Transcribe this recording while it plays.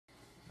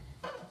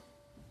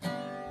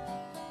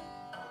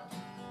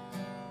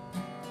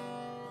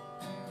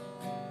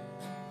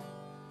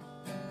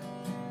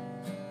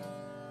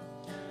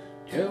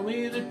Tell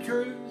me the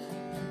truth,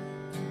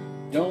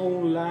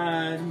 don't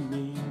lie to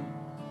me.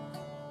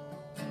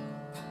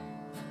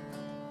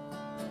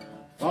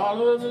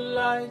 Follow the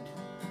light,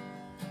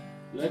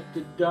 let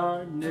the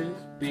darkness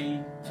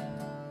be.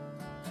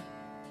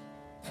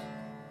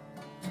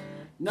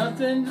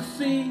 Nothing to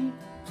see,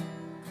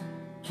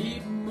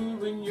 keep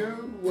moving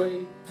your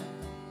way.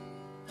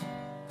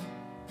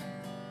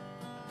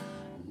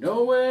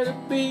 Nowhere to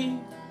be,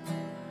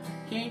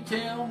 can't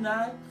tell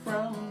night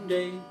from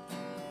day.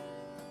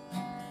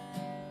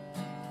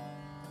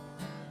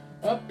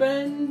 Up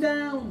and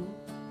down,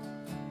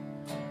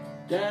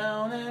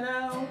 down and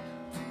out,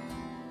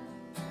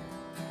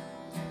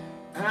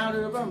 out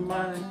of our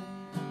mind.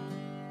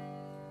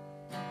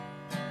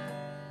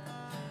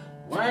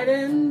 White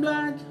and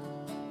black,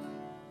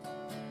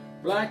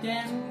 black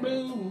and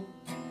blue,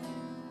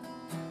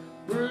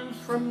 bruised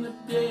from the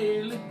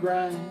daily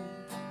grind.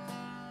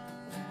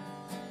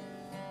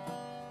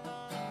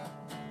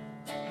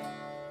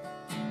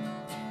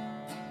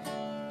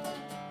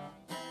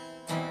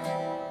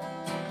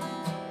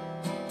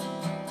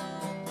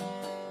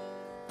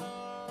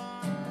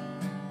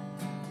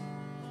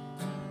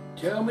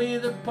 Tell me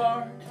the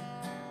part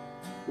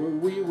where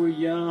we were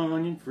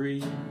young and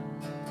free.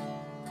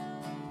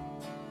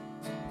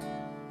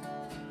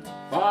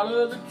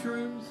 Follow the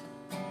truth,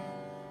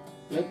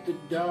 let the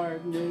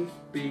darkness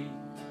be.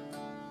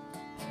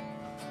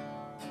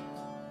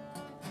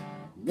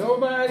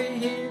 Nobody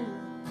here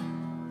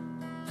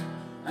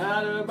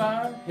out of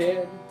our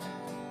head.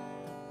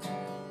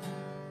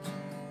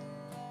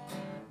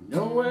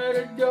 Nowhere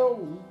to go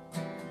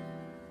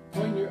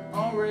when you're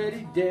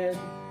already dead.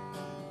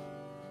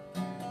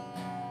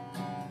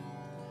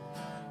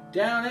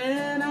 Down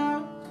and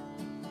out,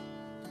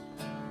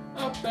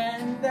 up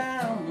and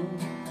down,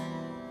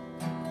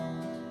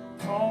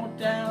 all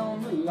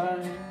down the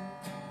line.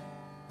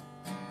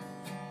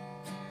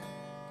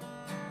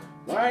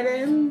 White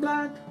and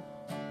black,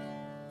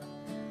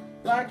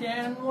 black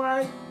and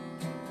white,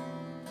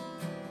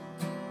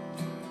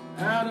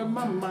 out of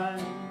my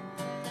mind.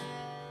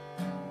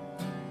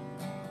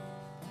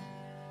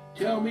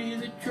 Tell me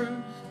the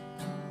truth,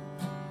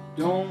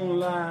 don't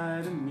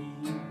lie to me.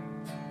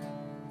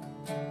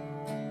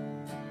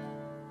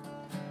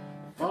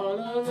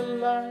 Follow the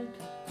light,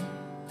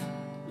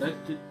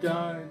 let the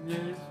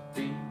darkness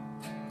be.